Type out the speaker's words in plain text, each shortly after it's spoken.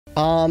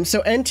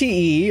So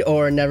NTE,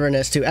 or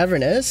Neverness to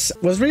Everness,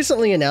 was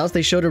recently announced.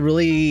 They showed a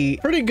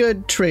pretty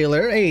good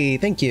trailer. Hey,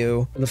 thank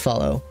you for the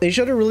follow. They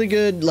showed a really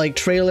good like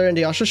trailer, and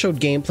they also showed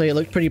gameplay. It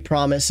looked pretty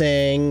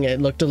promising.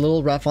 It looked a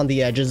little rough on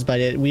the edges, but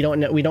we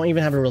don't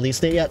even have a release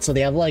date yet, so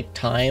they have like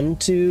time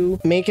to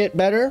make it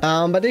better.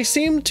 But they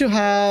seem to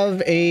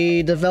have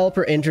a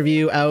developer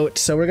interview out,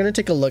 so we're gonna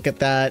take a look at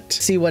that,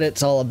 see what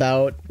it's all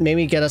about,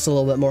 maybe get us a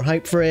little bit more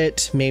hype for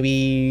it,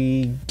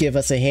 maybe give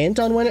us a hint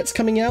on when it's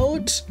coming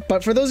out.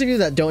 But for those of you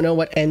that don't know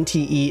what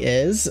NTE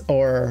is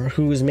or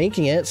who's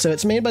making it, so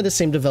it's made by the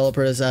same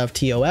developers of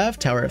TOF,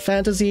 Tower of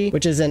Fantasy,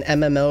 which is an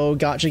MMO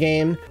gacha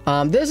game.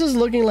 This is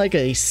looking like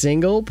a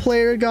single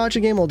player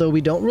gacha game, although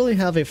we don't really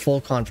have a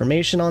full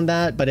confirmation on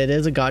that, but it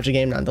is a gacha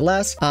game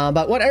nonetheless.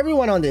 But what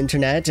everyone on the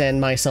internet,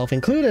 and myself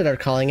included, are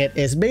calling it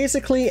is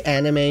basically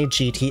anime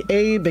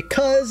GTA,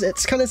 because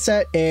it's kind of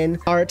set in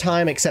our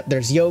time, except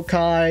there's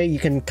yokai, you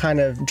can kind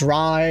of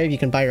drive, you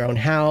can buy your own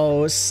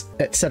house,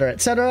 etc,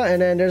 etc,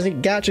 and then there's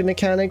gacha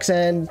mechanics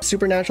and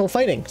supernatural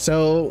fighting.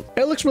 So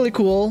it looks really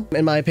cool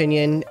in my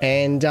opinion,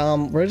 and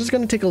we're just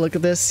going to take a look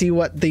at this, see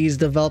what these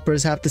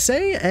developers have to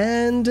say,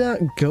 and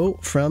go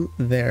from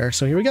there.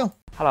 So here we go.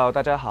 Hello，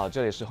 大家好，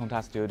这里是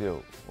Honta Studio。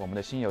我们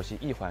的新游戏《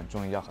异环》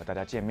终于要和大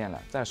家见面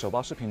了。在首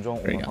包视频中，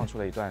我们放出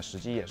了一段实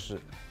机演示。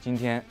今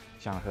天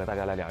想和大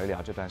家来聊一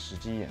聊这段实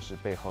机演示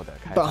背后的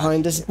开发。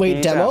Behind this,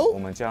 wait, demo? 我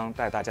们将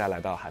带大家来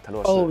到海特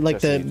洛市。Oh, like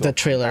the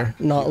trailer,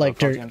 not like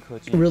they're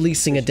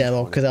releasing a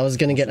demo, because I was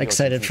gonna get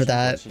excited for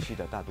that. 气息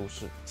的大都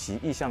市，其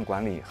意象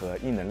管理和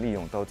异能利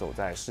用都走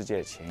在世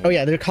界前沿。Oh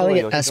yeah, they're calling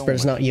it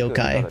espers, not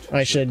yokai.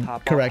 I should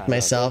correct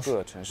myself.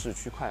 各城市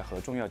区块和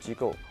重要机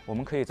构，我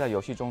们可以在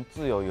游戏中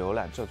自由游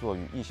览这座与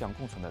意象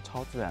共存的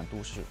超自然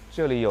都市。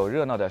这里有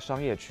热闹的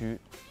商业区、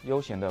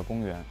悠闲的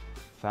公园、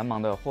繁忙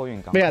的货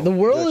运港口。But yeah, the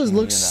world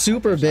looks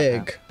super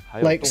big.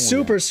 Like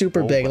super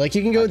big. Like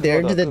you can go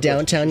there to the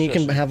downtown, you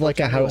can have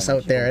like a house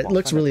out there. It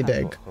looks really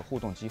big.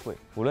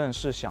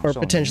 Or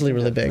potentially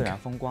really big.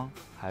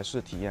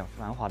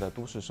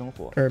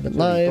 Urban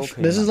life.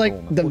 This is like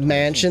the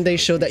mansion they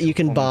show that you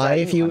can buy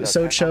if you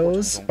so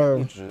chose.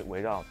 Or 围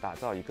绕打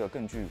造一个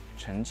更具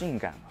沉浸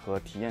感和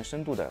体验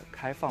深度的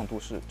开放都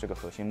市这个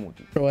核心目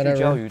的，聚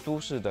焦于都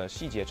市的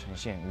细节呈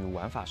现与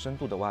玩法深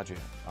度的挖掘，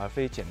而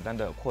非简单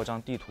的扩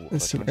张地图和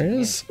场景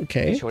面，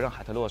力求让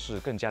海特洛市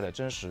更加的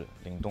真实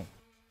灵动。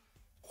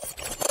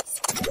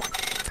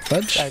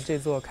在这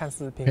座看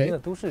似平静的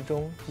都市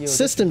中，也有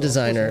system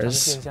designers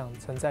现象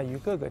存在于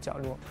各个角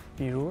落，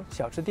比如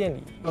小吃店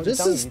里，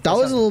 that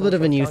was a little bit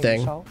of a new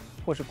thing.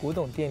 或是古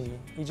董店里，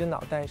一只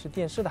脑袋是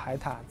电视的海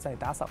獭在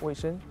打扫卫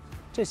生，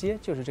这些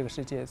就是这个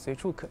世界随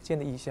处可见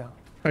的意象。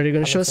Are they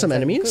going to show some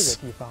enemies?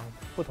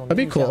 That'd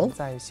be cool.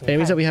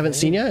 Enemies that we haven't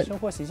seen yet. 生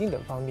活习性等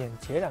方面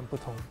截然不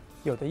同。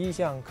有的意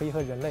象可以和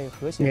人类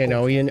和谐。Yeah,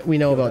 no, we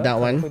know about that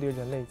one.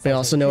 We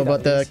also know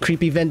about the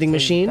creepy vending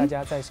machine. 大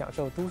家在享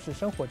受都市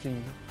生活之余，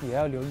也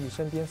要留意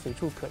身边随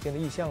处可见的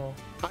意象哦。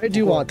I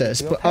do want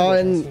this, but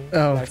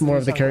more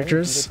of the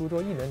characters.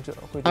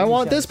 I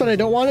want this, but I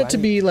don't want it to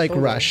be like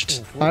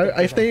rushed.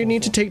 If they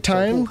need to take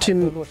time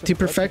to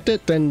perfect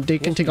it, then they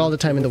can take all the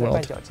time in the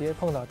world. 角街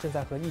碰到正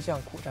在和意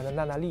象苦战的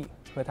娜娜丽，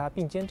和她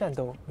并肩战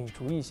斗，泯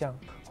除意象，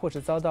或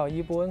是遭到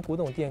伊波恩古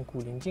董店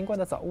古灵精怪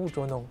的早物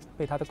捉弄，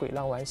被他的鬼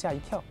浪丸吓一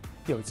跳。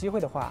有机会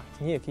的话，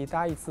你也可以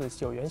搭一次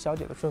9元小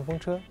姐的顺风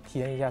车，体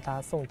验一下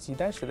她送集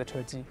单时的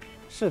车技。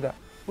是的，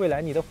未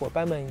来你的伙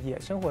伴们也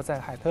生活在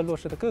海特洛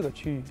市的各个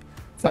区域，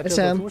在这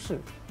座都市，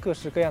各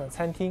式各样的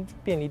餐厅、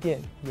便利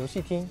店、游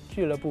戏厅、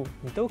俱乐部，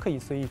你都可以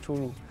随意出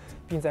入，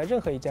并在任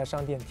何一家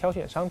商店挑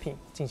选商品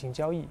进行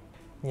交易。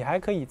你还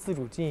可以自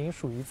主经营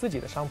属于自己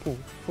的商铺，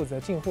负责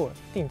进货、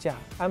定价、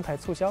安排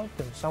促销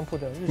等商铺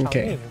的日常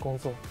运营工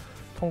作。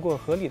通过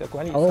合理的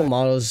管理。Oh,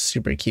 models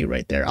super cute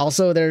right there.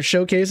 Also, they're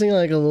showcasing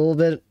like a little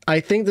bit.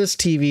 I think this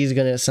TV is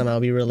gonna somehow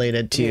be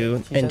related to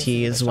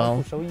NT as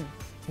well.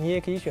 你也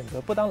可以选择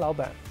不当老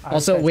板。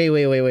Also,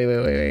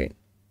 wait.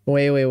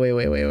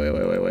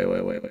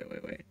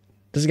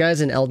 This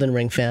guy's an Elden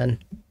Ring fan.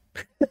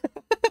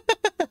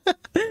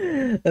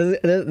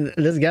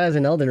 This guy's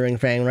an Elden Ring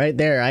fan right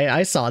there.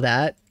 I saw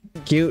that.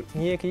 Cute.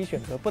 你也可以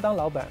选择不当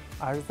老板，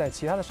而是在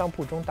其他的商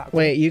铺中打工。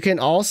Wait, you can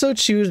also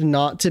choose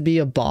not to be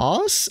a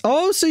boss?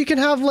 Oh, so you can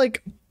have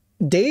like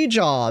day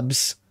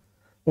jobs.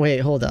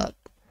 Wait, hold up.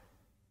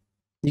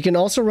 You can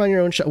also run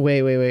your own shop.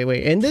 Wait.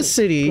 In this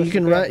city, you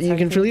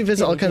can freely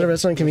visit all kinds of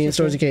restaurants, convenience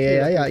stores. Okay,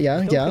 yeah.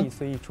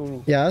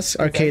 Yes,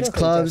 arcades,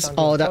 clubs,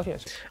 all that.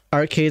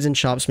 Arcades and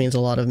shops means a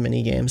lot of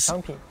mini games.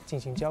 商品进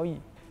行交易。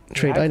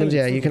 Trade items,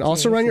 yeah. You can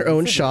also run your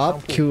own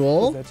shop.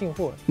 Cool.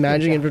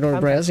 Managing inventory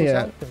price,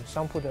 yeah.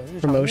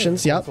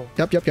 Promotions, yep.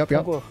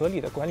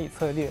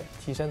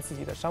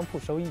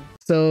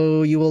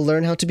 So you will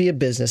learn how to be a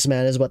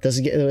businessman, is what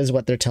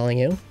they're telling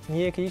you.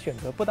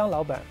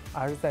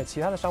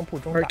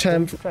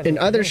 Part-time in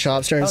other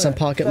shops to earn some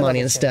pocket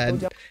money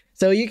instead.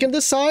 So you can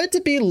decide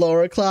to be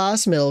lower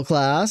class, middle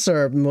class,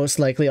 or most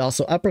likely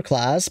also upper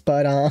class,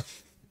 but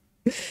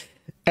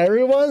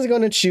Everyone's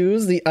going to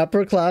choose the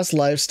upper class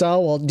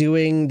lifestyle while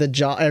doing the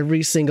job,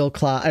 every single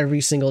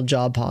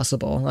job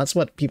possible. That's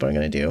what people are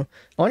going to do.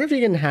 I wonder if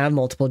you can have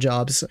multiple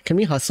jobs. Can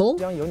we hustle?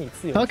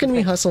 How can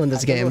we hustle in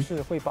this game?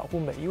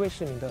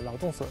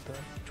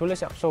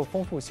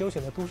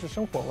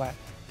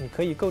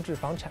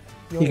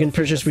 You can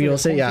purchase real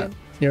estate, yeah.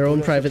 Your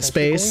own private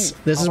space.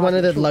 This is one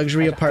of the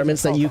luxury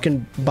apartments that you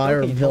can buy,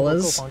 or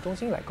villas.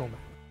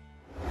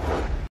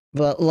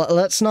 But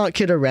let's not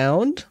kid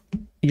around.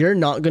 You're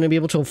not going to be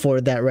able to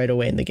afford that right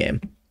away in the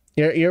game.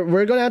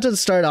 We're going to have to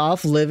start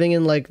off living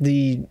in like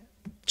the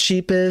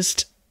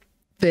cheapest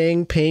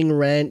thing, paying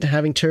rent,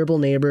 having terrible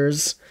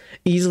neighbors,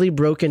 easily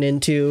broken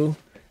into,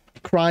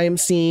 crime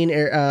scene,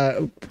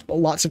 an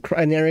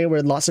area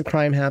where lots of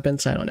crime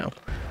happens. I don't know.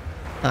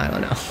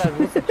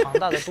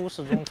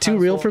 Too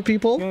real for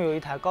people? Oh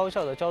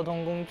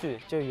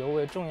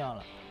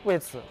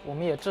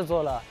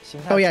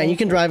yeah, and you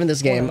can drive in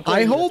this game.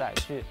 I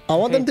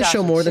want them to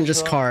show more than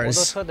just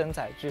cars.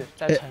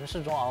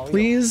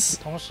 Please,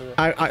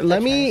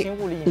 let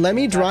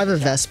me drive a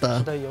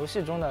Vespa.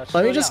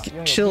 Let me just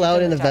chill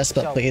out in a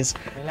Vespa, please.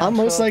 I'm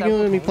most likely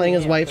going to be playing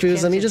as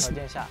waifus. Let me just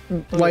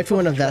waifu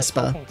in a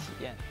Vespa.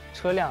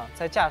 车辆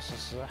在驾驶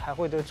时还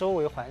会对周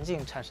围环境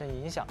产生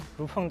影响，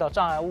如碰到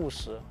障碍物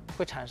时，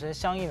会产生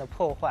相应的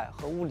破坏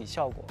和物理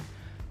效果。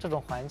这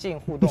种环境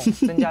互动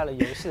增加了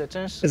游戏的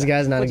真实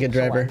感，不仅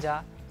是玩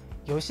家。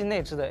游戏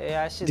内置的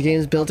AI 系统 The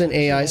game's built-in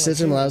AI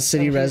system allows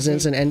city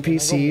residents and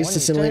NPCs to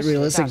simulate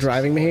realistic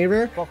driving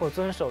behavior. 包括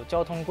遵守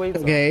交通规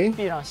则，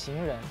避让行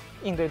人，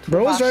应对突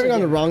Bro 发 was 事 driving on 件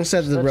the wrong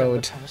side of the 使得整个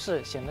road. 城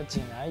市显得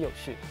井然有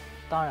序。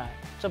当然，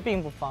这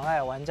并不妨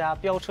碍玩家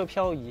飙车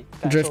漂移，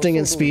感受速度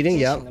Drifting and 与 speeding,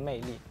 激 yeah. 情的魅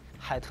力。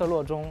海特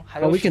洛中还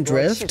Oh, 有 we 许 can 多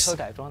drift? 汽车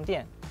改装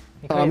店，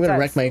你 Oh, 可 I'm 以 gonna 在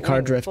wreck 此 my 为 car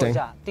你的座 drifting.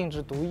 驾定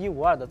制独一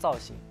无二的造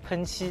型、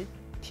喷漆、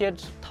贴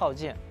纸套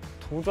件、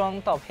涂装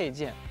到配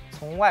件，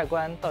从外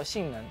观到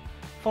性能，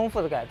丰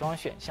富的改装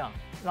选项，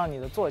让你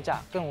的座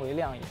驾更为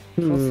亮眼。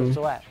除此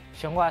之外，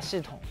悬挂系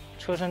统、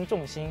车身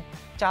重心、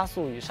加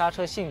速与刹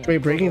车性能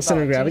Wait, braking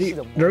center gravity?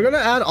 They're gonna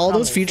add all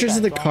those features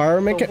to the car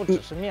mechanism. 不只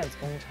是面子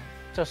工程。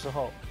这时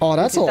候 Oh,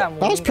 that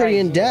was pretty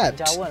in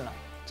depth.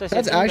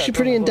 That's actually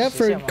pretty in depth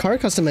for car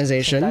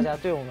customization.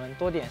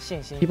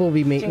 People will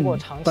be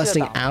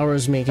busting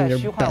hours making their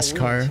best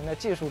car. 的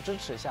技术支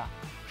持下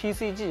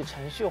 ，PCG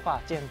程序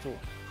化建筑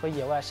和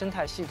野外生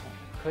态系统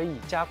可以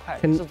加快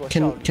制作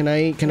效率。Can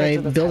I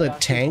build a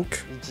tank?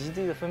 以极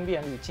低的分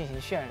辨率进行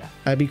渲染，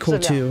 That'd be cool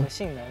质量 too. 和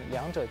性能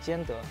两者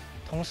兼得。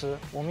同时，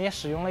我们也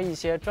使用了一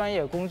些专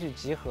业工具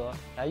集合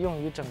来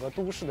用于整个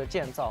都市的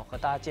建造和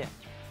搭建，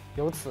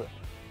由此。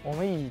我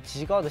们以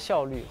极高的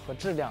效率和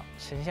质量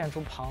呈现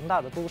出庞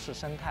大的都市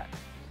生态。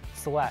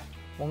此外，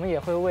我们也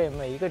会为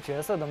每一个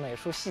角色的美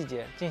术细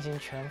节进行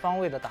全方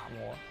位的打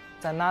磨。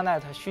在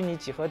Nanite 虚拟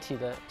几何体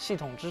的系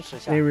统支持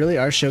下， They really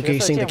are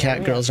showcasing the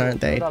cat girls, aren't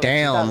they?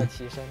 Damn,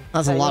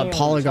 that's a lot of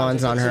polygons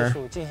on her.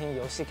 进行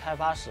游戏开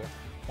发时，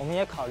我们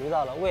也考虑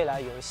到了未来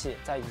游戏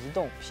在移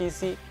动、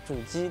PC、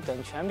主机等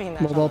全平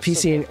台上 Mobile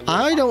PC.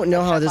 I don't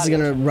know how this is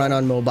gonna run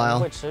on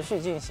mobile.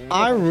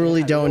 I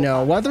really don't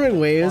know. Wuthering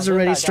Waves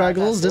already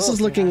struggles. This is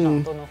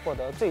looking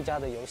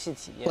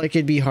like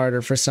it'd be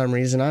harder for some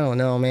reason. I don't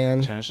know,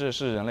 man. 城市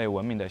是人类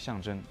文明的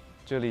象征，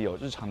这里有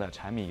日常的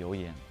柴米油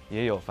盐，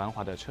也有繁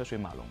华的车水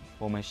马龙。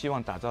我们希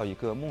望打造一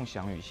个梦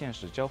想与现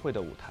实交汇的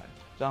舞台，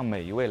让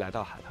每一位来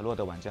到海特洛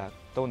的玩家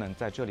都能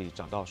在这里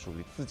找到属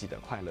于自己的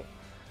快乐。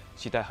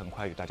期待很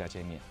快与大家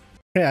见面。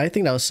 Yeah, I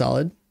think that was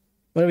solid.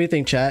 What do we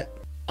think, chat?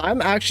 I'm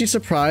actually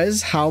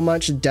surprised how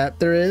much depth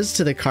there is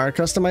to the car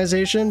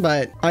customization,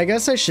 but I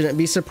guess I shouldn't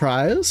be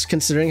surprised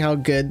considering how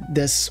good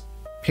this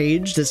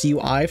page, this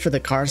UI for the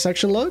car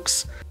section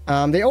looks.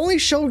 They only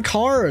showed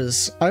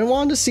cars. I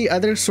wanted to see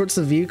other sorts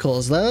of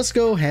vehicles. Let us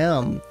go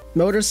ham.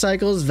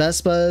 Motorcycles,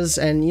 Vespas,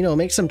 and you know,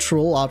 make some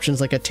troll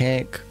options like a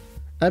tank.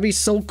 That'd be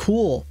so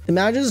cool.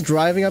 Imagine just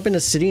driving up in a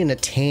city in a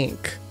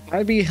tank.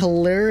 That'd be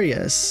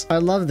hilarious. I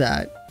love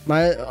that.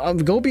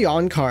 Go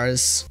beyond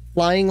cars.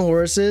 Flying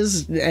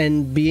horses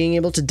and being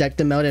able to deck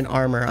them out in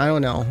armor. I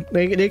don't know.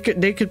 They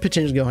could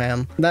potentially go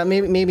ham. That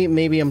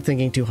maybe I'm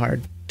thinking too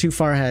hard. Too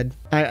far ahead.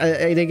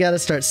 They gotta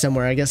start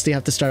somewhere. I guess they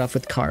have to start off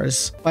with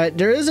cars. But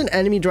there is an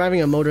enemy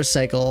driving a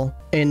motorcycle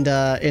in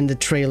the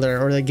trailer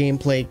or the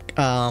gameplay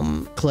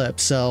clip.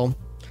 So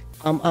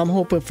I'm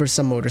hoping for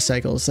some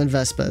motorcycles and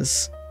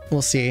Vespas.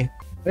 We'll see.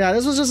 Yeah,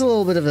 this was just a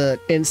little bit of an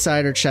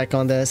insider check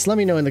on this. Let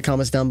me know in the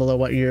comments down below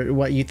what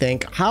you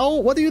think.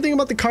 What do you think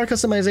about the car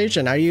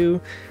customization? Are you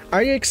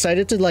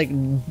excited to like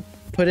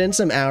put in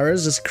some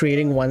hours just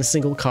creating one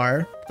single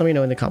car? Let me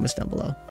know in the comments down below.